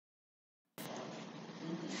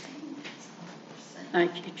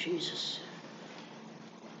Thank you, Jesus.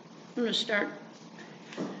 I'm going to start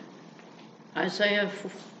Isaiah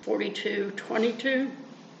 42:22.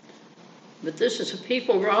 But this is a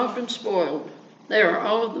people robbed and spoiled. They are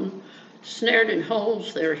all of them snared in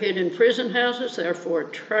holes. They are hid in prison houses. Therefore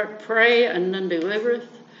pray, and none delivereth,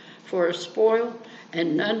 for a spoil,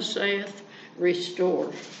 and none saith,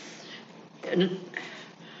 restore. And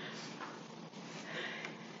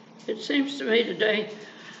it seems to me today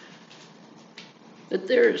that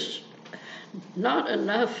there's not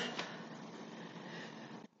enough,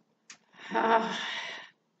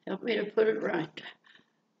 help me to put it right,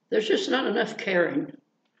 there's just not enough caring.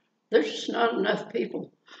 There's just not enough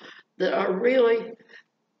people that are really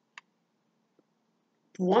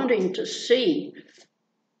wanting to see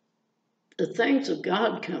the things of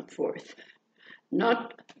God come forth.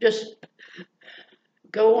 Not just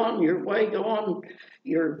go on your way, go on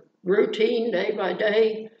your routine day by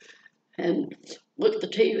day and look at the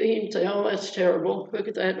TV and say, oh, that's terrible. Look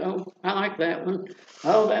at that. Oh, I like that one.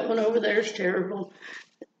 Oh, that one over there is terrible.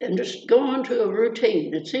 And just go on to a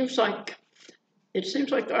routine. It seems like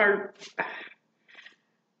our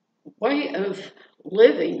way of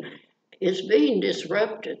living is being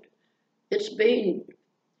disrupted. It's being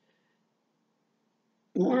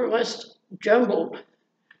more or less jumbled.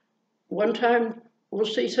 One time we'll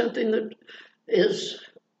see something that is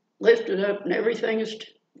lifted up and everything is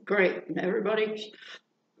great and everybody's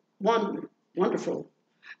wonderful.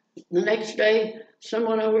 The next day,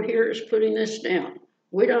 someone over here is putting this down.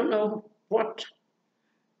 We don't know what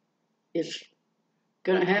is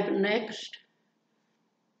going to happen next.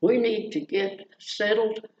 We need to get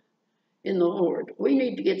settled in the Lord. We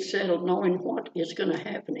need to get settled knowing what is going to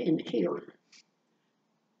happen in here.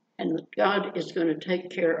 And that God is going to take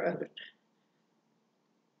care of it.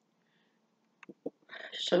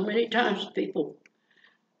 So many times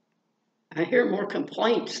I hear more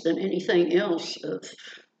complaints than anything else of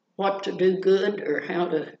what to do good or how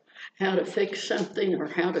to fix something or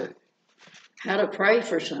how to pray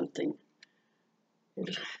for something.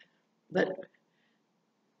 But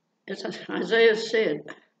as Isaiah said,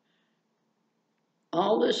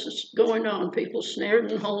 all this is going on, people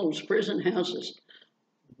snared in holes, prison houses.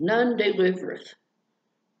 None delivereth,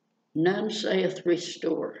 none saith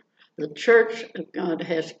restore. The church of God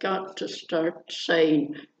has got to start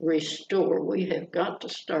saying restore. We have got to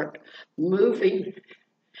start moving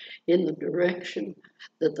in the direction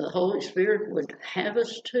that the Holy Spirit would have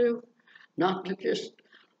us to, not to just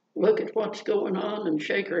look at what's going on and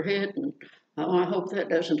shake our head and, oh, I hope that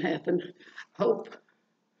doesn't happen. Hope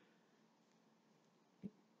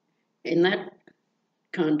in that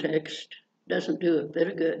context doesn't do a bit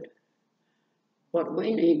of good. What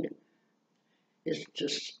we need is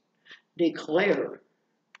just decree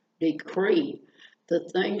the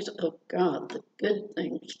things of God, the good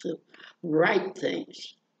things, the right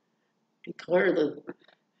things. Declare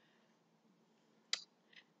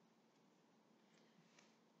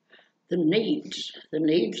the needs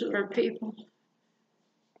of our people,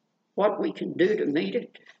 what we can do to meet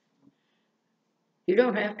it. You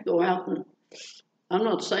don't have to go out and, I'm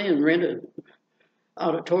not saying rent an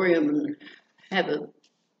auditorium and have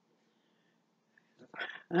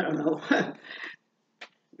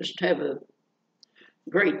just have a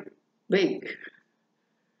great big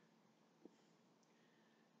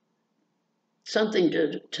something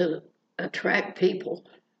to attract people.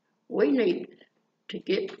 We need to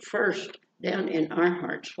get first down in our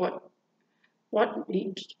hearts what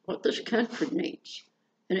this country needs.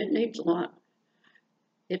 And it needs a lot.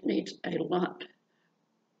 It needs a lot.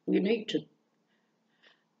 We need to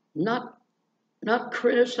not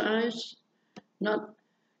criticize, not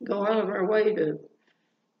go out of our way to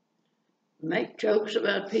make jokes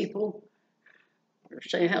about people or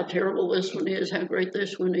say how terrible this one is, how great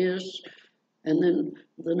this one is, and then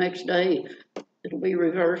the next day it'll be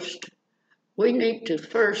reversed. We need to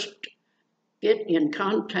first get in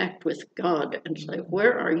contact with God and say,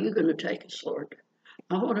 where are you going to take us, Lord?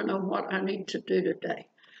 I want to know what I need to do today.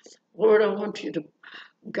 Lord, I want you to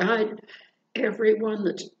guide everyone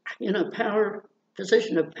that's in a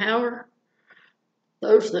position of power,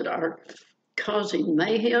 those that are causing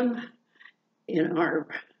mayhem in our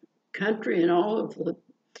country in all of the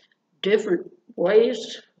different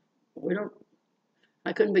ways.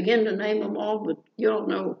 I couldn't begin to name them all, but you all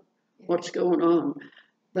know what's going on.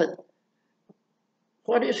 But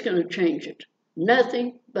what is going to change it?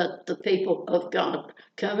 Nothing but the people of God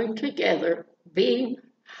coming together, being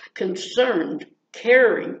concerned,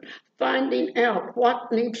 caring, finding out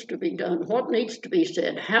what needs to be done, what needs to be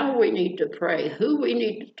said, how we need to pray, who we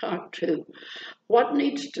need to talk to, what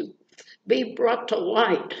needs to be brought to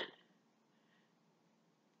light.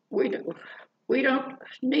 we don't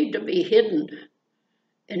need to be hidden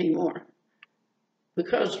anymore,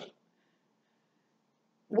 because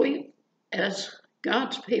we, as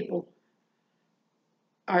God's people,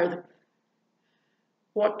 are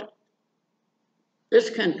what this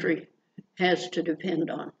country has to depend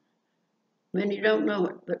on. Many don't know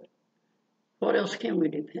it, but what else can we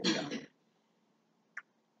depend on?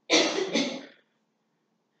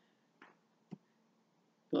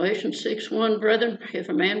 Galatians 6:1, brethren, if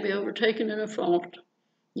a man be overtaken in a fault,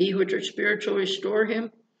 ye which are spiritual restore him,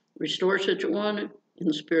 restore such a one in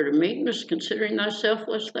the spirit of meekness, considering thyself,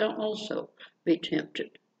 lest thou also be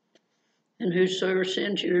tempted. And whosoever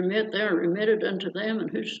sins you remit, they are remitted unto them, and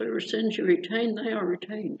whosoever sins you retain, they are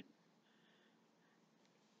retained.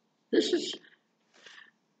 This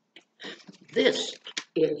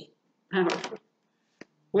is powerful.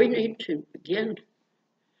 We need to begin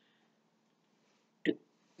to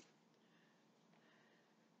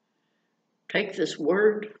take this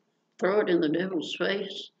word, throw it in the devil's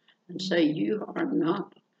face, and say, you are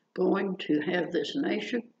not going to have this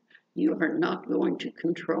nation. You are not going to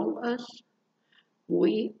control us.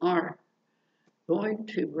 We are going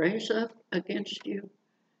to raise up against you,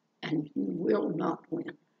 and you will not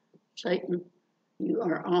win. Satan, you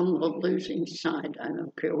are on the losing side. I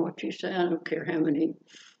don't care what you say. I don't care how many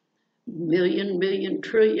million, billion,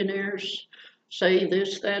 trillionaires say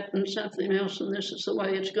this, that, and something else, and this is the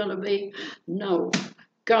way it's going to be. No,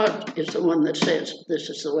 God is the one that says this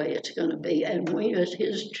is the way it's going to be, and we as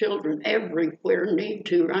his children everywhere need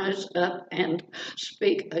to rise up and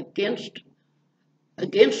speak against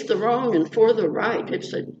the wrong and for the right.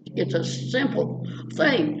 It's a simple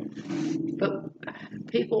thing, but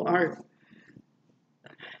people are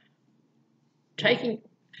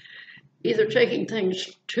either taking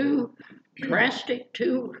things too drastic,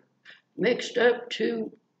 too mixed up,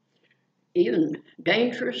 too even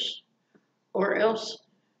dangerous, or else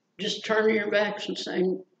just turning your backs and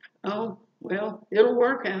saying, oh, well, it'll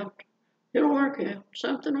work out. It'll work out.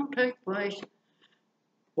 Something will take place.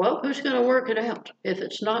 Well, who's going to work it out? If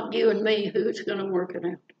it's not you and me, who's going to work it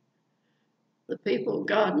out? The people of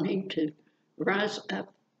God need to rise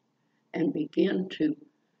up and begin to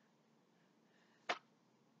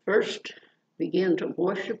first begin to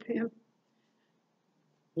worship him,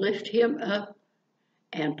 lift him up,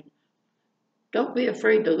 and don't be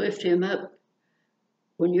afraid to lift him up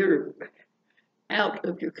when you're out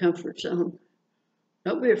of your comfort zone.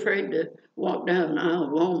 Don't be afraid to walk down an aisle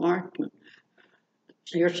of Walmart and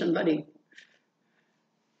hear somebody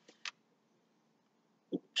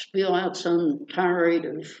spill out some tirade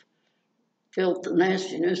of filth and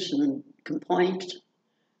nastiness and complaints,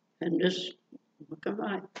 and just come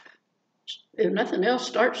by. If nothing else,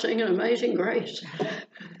 start singing Amazing Grace.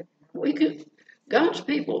 God's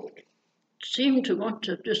people seem to want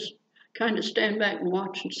to just kind of stand back and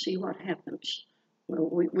watch and see what happens. Well,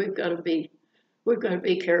 we've got to be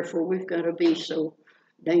careful. We've got to be so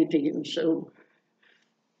dainty and so.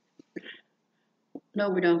 No,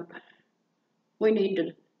 we don't. We need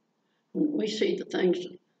to. When we see the things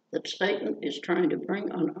that Satan is trying to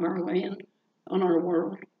bring on our land, on our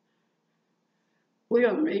world, we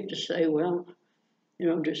don't need to say, well,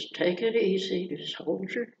 just take it easy, just hold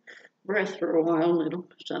your breath for a while and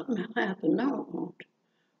something will happen. No, it won't.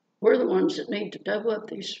 We're the ones that need to double up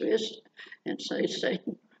these fists and say,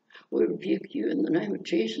 Satan, we rebuke you in the name of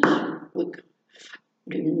Jesus. We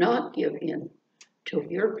do not give in to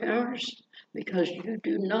your powers, because you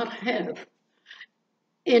do not have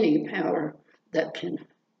any power that can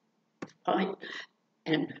fight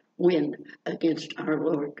and win against our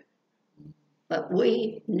Lord. But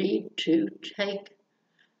we need to take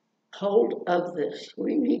hold of this.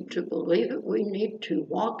 We need to believe it. We need to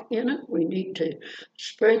walk in it. We need to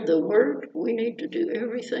spread the word. We need to do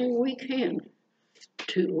everything we can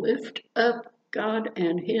to lift up God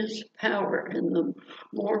and his power. And the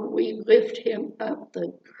more we lift him up,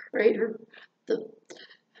 the greater the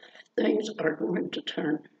things are going to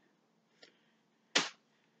turn.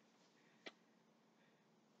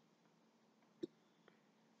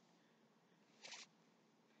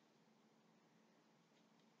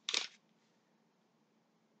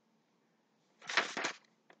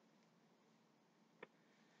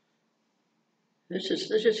 This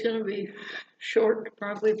is going to be short,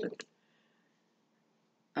 probably, but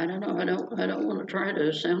I don't know. I don't want to try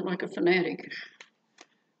to sound like a fanatic,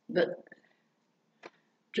 but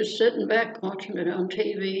just sitting back watching it on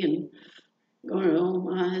TV and going, oh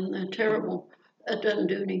my, isn't that terrible? That doesn't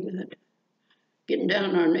do any good. Getting down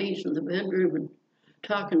on our knees in the bedroom and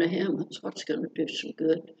talking to him, that's what's going to do some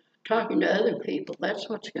good. Talking to other people, that's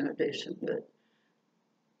what's going to do some good.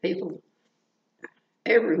 People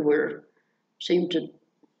everywhere seem to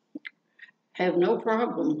have no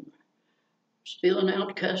problem spilling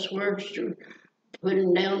out cuss words or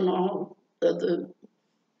putting down all of the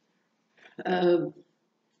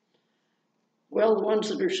well, the ones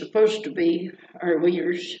that are supposed to be our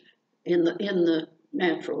leaders in the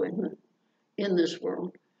natural, in this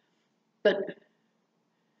world. But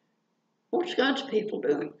what's God's people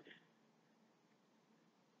doing?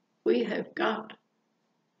 We have got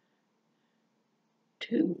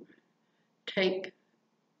to take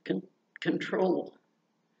control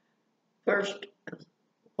first of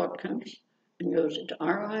what comes and goes into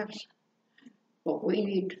our lives, what we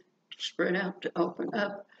need to spread out to open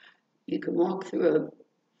up. You can walk through a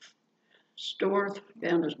store,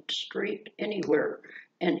 down a street, anywhere,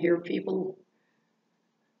 and hear people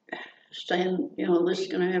saying, you know, this is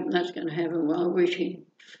going to happen, that's going to happen. Well, I wish he'd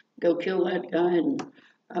go kill that guy, and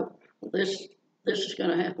this is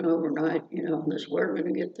going to happen overnight. You know, we're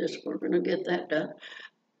going to get this, we're going to get that done.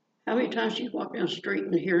 How many times do you walk down the street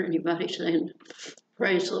and hear anybody saying,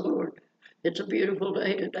 "Praise the Lord, it's a beautiful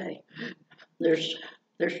day today"? There's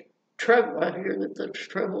trouble. I hear that there's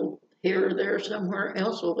trouble here or there somewhere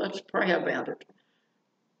else. Well, let's pray about it.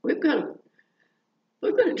 We've got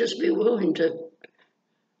to just be willing to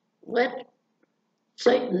let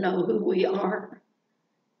Satan know who we are,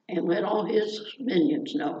 and let all his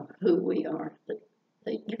minions know who we are.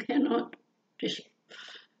 You cannot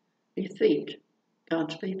defeat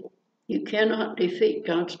God's people. You cannot defeat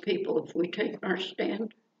God's people if we take our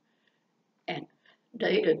stand and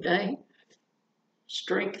day to day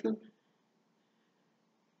strengthen.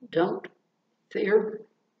 Don't fear.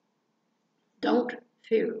 Don't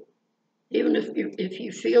fear. Even if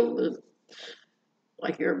you feel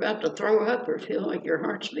like you're about to throw up or feel like your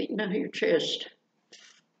heart's beating out of your chest,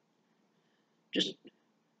 just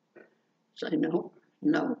say, no,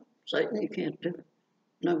 Satan, you can't do it.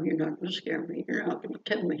 No, you're not going to scare me. You're not going to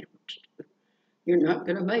tell me what to do. You're not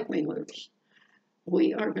going to make me lose.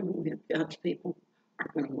 We are going to win. God's people are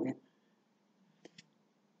going to win.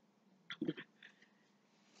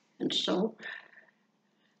 And so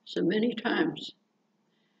many times,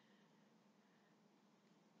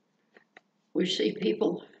 we see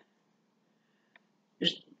people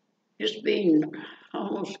just being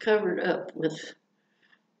almost covered up with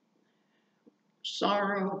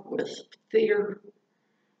sorrow, with fear,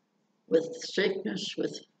 with sickness,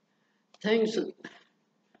 with things that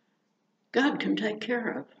God can take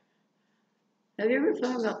care of. Have you ever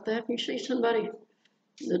thought about that? You see somebody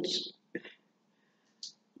that's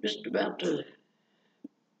just about to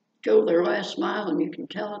go their last mile, and you can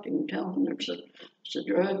tell it, and there's a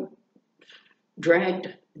drug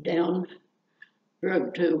dragged down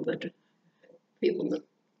drug tube, but people that,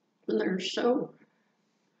 when they're so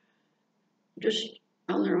just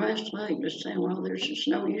on their last leg, just saying, well, there's just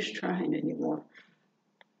no use trying anymore.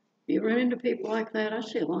 You run into people like that. I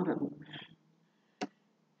see a lot of them.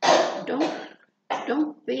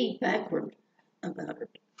 Don't be backward about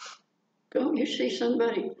it. You see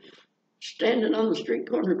somebody standing on the street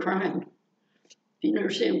corner crying. If you never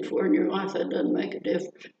seen them before in your life, that doesn't make a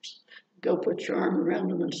difference. Go put your arm around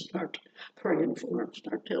them and start praying for them.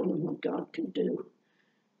 Start telling them what God can do.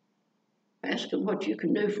 Ask them what you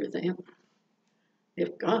can do for them.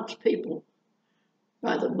 If God's people,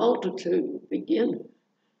 by the multitude, begin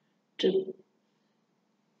to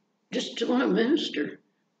want to minister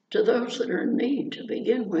to those that are in need to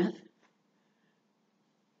begin with,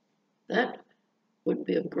 that would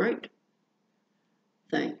be a great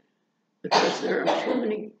thing, because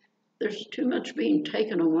there's too much being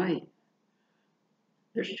taken away.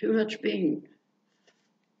 There's too much being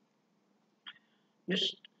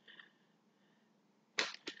just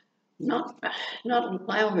not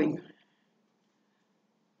allowing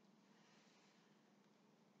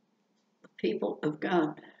the people of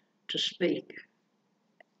God to speak.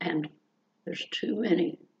 And there's too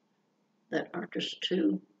many that are just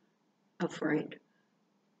too afraid.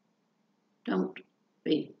 Don't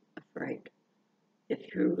be afraid.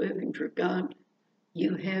 If you're living for God,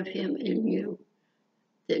 you have Him in you,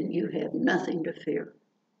 then you have nothing to fear.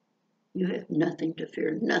 You have nothing to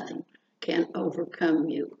fear. Nothing can overcome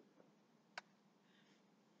you.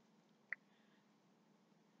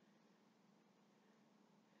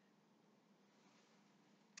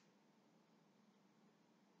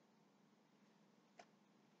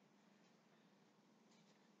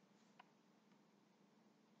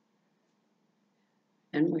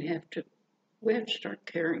 And we have to start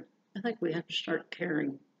caring. I think we have to start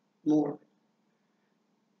caring more.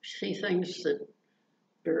 See things that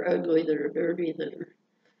are ugly, that are dirty, that are,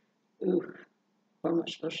 ooh, what am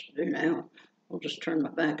I supposed to do now? I'll just turn my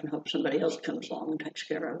back and hope somebody else comes along and takes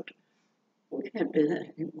care of it. We can't do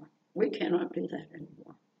that anymore. We cannot do that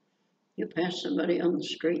anymore. You pass somebody on the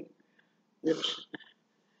street that's,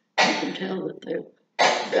 you can tell that they've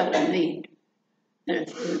got a need. And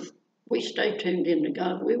if we stay tuned into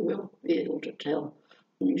God, we will be able to tell.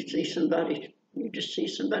 When you see somebody, you just see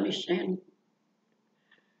somebody standing.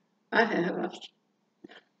 I've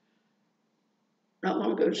not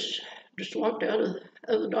long ago just walked out of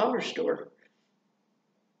the dollar store,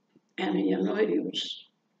 and a young lady was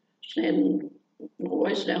standing a little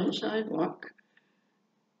ways down the sidewalk,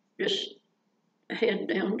 just head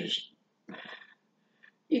down,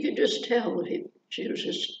 you could just tell that she was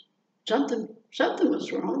just, something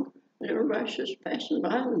was wrong. And everybody's just passing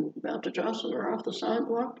by and about to jostle her off the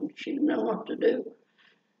sidewalk, and she didn't know what to do.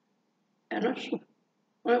 And I just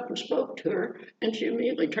went up and spoke to her, and she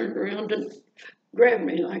immediately turned around and grabbed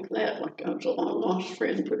me like that, like I was a long-lost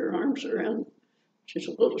friend, put her arms around. She's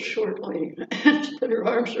a little short lady, and put her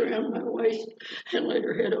arms around my waist and laid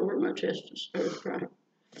her head over my chest and started crying.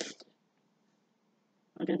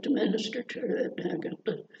 I got to minister to her that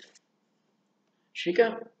day. She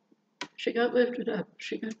got lifted up.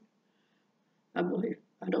 I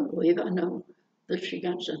know that she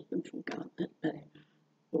got something from God that day.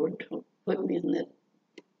 The Lord put me in that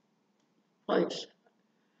place.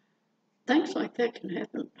 Things like that can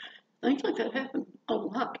happen. Things like that happen a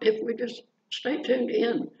lot if we just stay tuned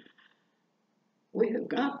in. We have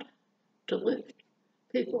got to lift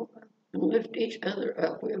people up and lift each other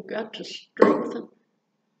up. We have got to strengthen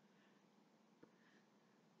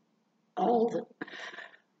all the.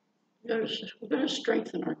 We've got to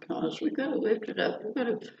strengthen our cause. We've got to lift it up. We've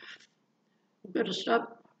got to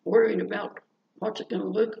stop worrying about what's it going to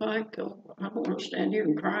look like. Oh, I don't want to stand here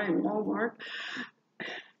and cry in Walmart.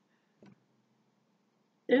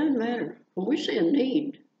 It doesn't matter. When we see a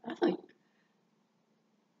need, I think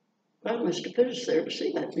God must have put us there to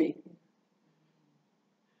see that need.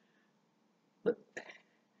 But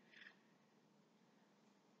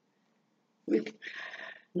we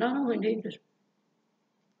not only need to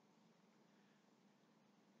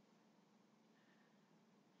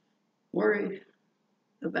worry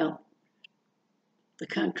about the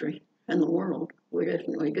country and the world, we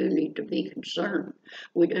definitely do need to be concerned.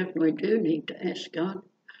 We definitely do need to ask God,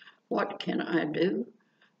 what can I do?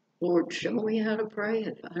 Lord, show me how to pray.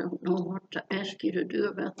 If I don't know what to ask you to do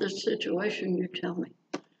about this situation, you tell me.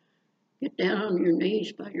 Get down on your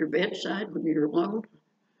knees by your bedside when you're alone,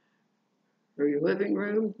 or your living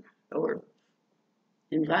room, or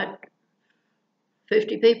invite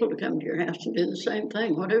 50 people to come to your house and do the same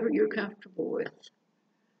thing, whatever you're comfortable with.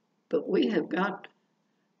 But we have got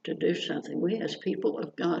to do something. We as people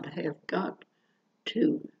of God have got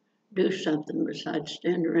to do something besides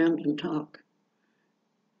stand around and talk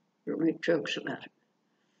or make jokes about it.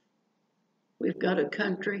 We've got a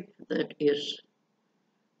country that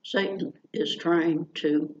Satan is trying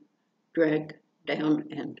to drag down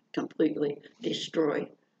and completely destroy,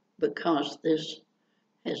 because this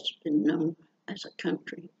has been known as a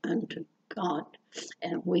country unto God,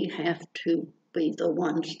 and we have to be the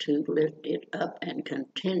ones to lift it up and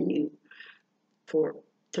continue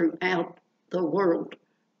throughout the world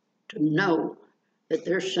to know that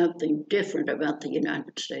there's something different about the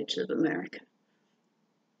United States of America,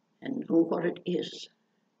 and know what it is.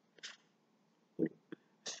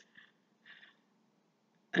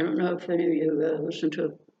 I don't know if any of you listen to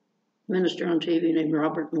a minister on TV named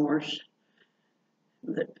Robert Morris,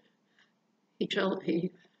 but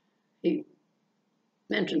he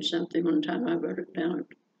mentioned something one time. I wrote it down.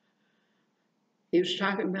 He was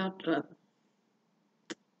talking about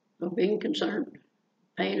being concerned,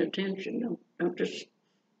 paying attention. Don't just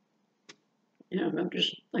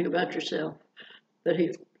think about yourself. But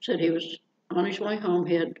he said he was on his way home.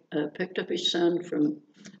 He had picked up his son from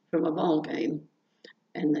a ball game,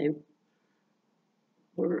 and they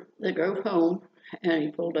drove home, and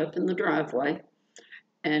he pulled up in the driveway.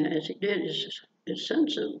 And as he did, his son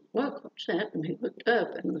said, "Look, what's that?" And he looked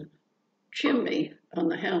up, and the chimney on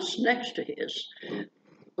the house next to his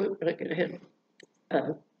looked like it had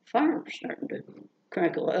a fire starting to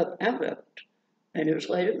crackle up out of it. And it was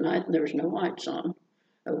late at night, and there was no lights on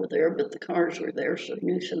over there, but the cars were there, so he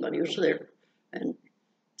knew somebody was there. And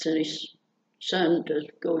sent his son to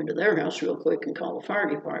go into their house real quick and call the fire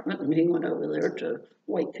department, and he went over there to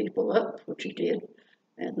wake people up, which he did.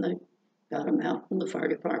 And they got him out, and the fire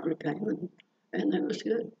department came, and that was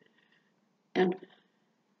good. And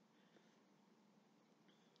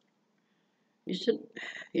he said,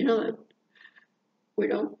 we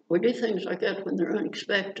do things like that when they're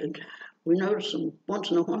unexpected. We notice them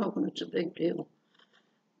once in a while when it's a big deal.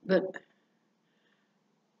 But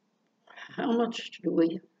how much do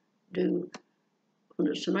we do when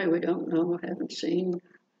it's somebody we don't know, haven't seen,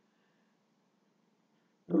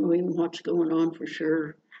 don't know even what's going on for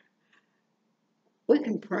sure? We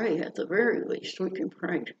can pray at the very least. We can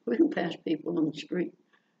pray. We can pass people on the street,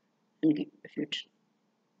 and if you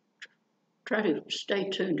try to stay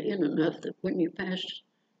tuned in enough that when you pass,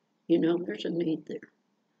 you know there's a need there.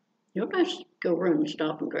 You don't have to go run and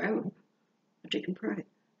stop and grab them, but you can pray.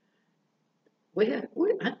 We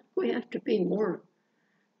have to be more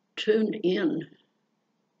tuned in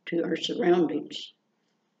to our surroundings.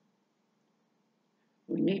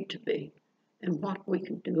 We need to be, and what we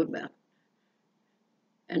can do about it.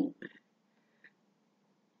 And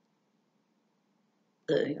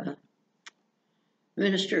the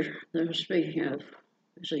minister that I was speaking of,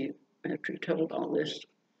 after he told all this,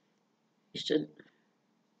 he said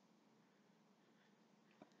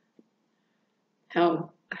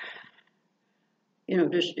how,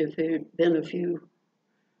 just if it had been a few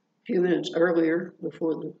minutes earlier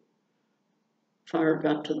before the fire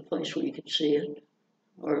got to the place where you could see it,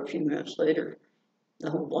 or a few minutes later, the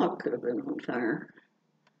whole block could have been on fire.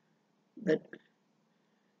 But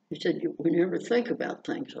he said, we never think about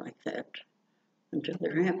things like that until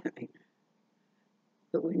they're happening.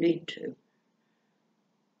 But we need to.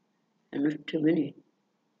 And if too many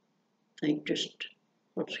think just,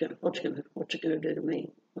 what's it gonna do to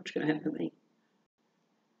me? What's gonna happen to me?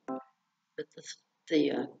 But the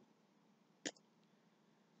thing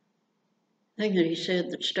that he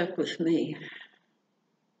said that stuck with me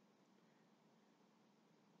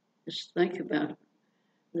is, think about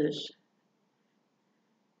this.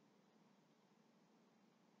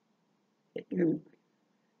 Your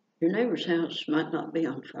neighbor's house might not be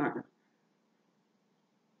on fire,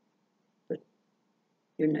 but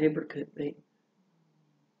your neighbor could be.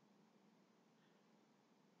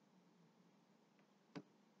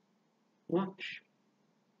 Watch.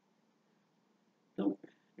 Don't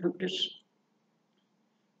just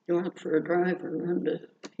go out for a drive or run to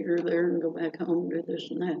here or there and go back home, do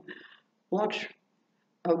this and that. Watch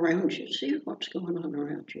around you. See what's going on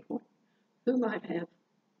around you. Who might have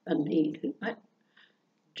a need? Who might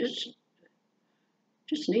just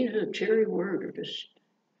needed a cheery word, or just,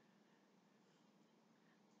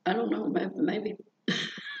 I don't know, maybe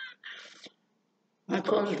my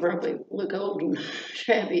clothes probably look old and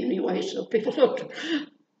shabby anyway, so people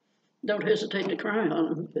don't hesitate to cry on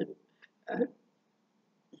them. But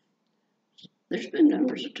there's been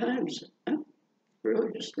numbers of times I've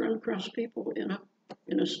really just run across people in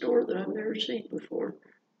a store that I've never seen before,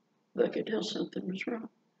 but I could tell something was wrong.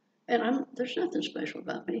 And there's nothing special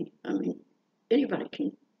about me. I mean, anybody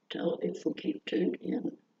can tell if we keep tuned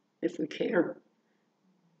in, if we care.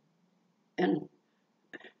 And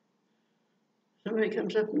somebody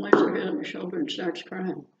comes up and lays their head on your shoulder and starts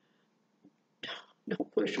crying.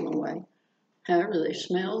 Don't push them away. However they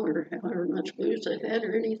smell, or however much booze they've had,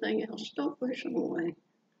 or anything else, don't push them away.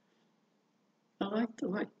 I like the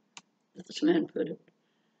way that this man put it.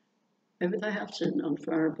 Maybe the house isn't on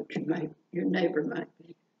fire, but your neighbor might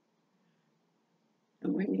be.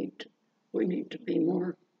 And we need to be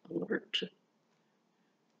more alert.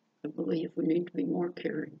 I believe we need to be more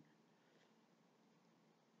caring.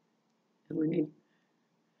 And we need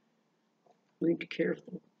to care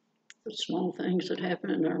for the small things that happen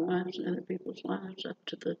in our lives and other people's lives, up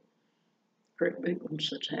to the great big ones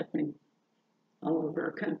that's happening all over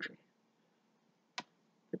our country.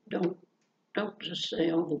 But don't just say,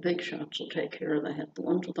 oh, the big shots will take care of that. The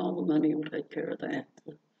ones with all the money will take care of that.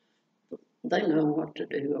 They know what to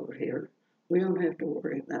do over here. We don't have to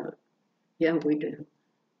worry about it. Yeah, we do.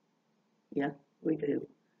 Yeah, we do.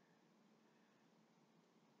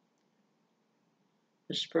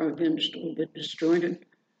 This has probably been just a little bit disjointed,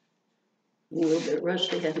 a little bit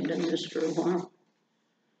rusty. Haven't done this for a while.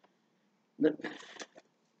 But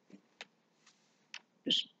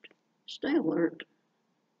just stay alert.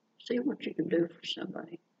 See what you can do for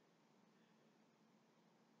somebody.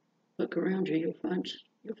 Look around you, you'll find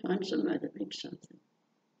somebody that needs something.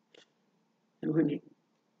 And when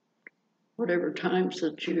whatever times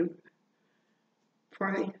that you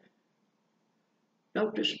pray,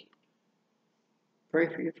 don't just pray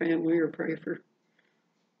for your family or pray for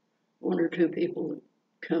one or two people that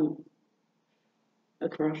come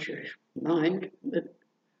across your mind, but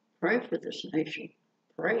pray for this nation.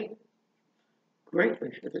 Pray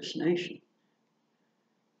greatly for this nation.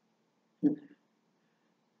 And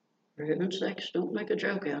for heaven's sakes, don't make a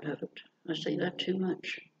joke out of it. I see that too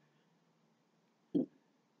much.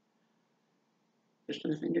 There's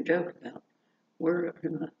nothing to joke about. We're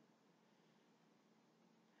in a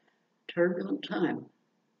turbulent time,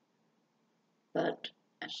 but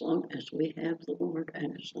at as long as we have the Lord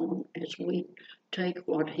and as long as we take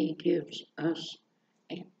what He gives us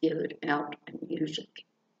and give it out and use it,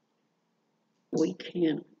 we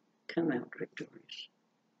can come out victorious.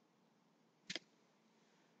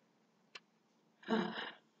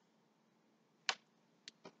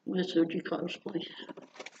 Liz, would you close, please?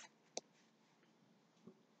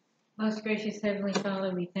 Most gracious Heavenly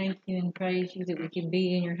Father, we thank you and praise you that we can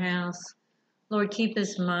be in your house. Lord, keep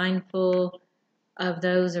us mindful of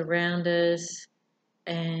those around us,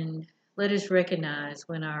 and let us recognize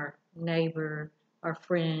when our neighbor, our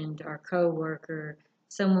friend, our co-worker,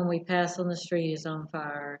 someone we pass on the street is on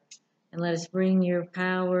fire. And let us bring your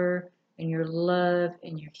power and your love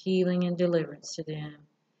and your healing and deliverance to them.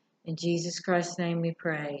 In Jesus Christ's name we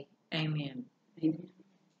pray. Amen. Amen.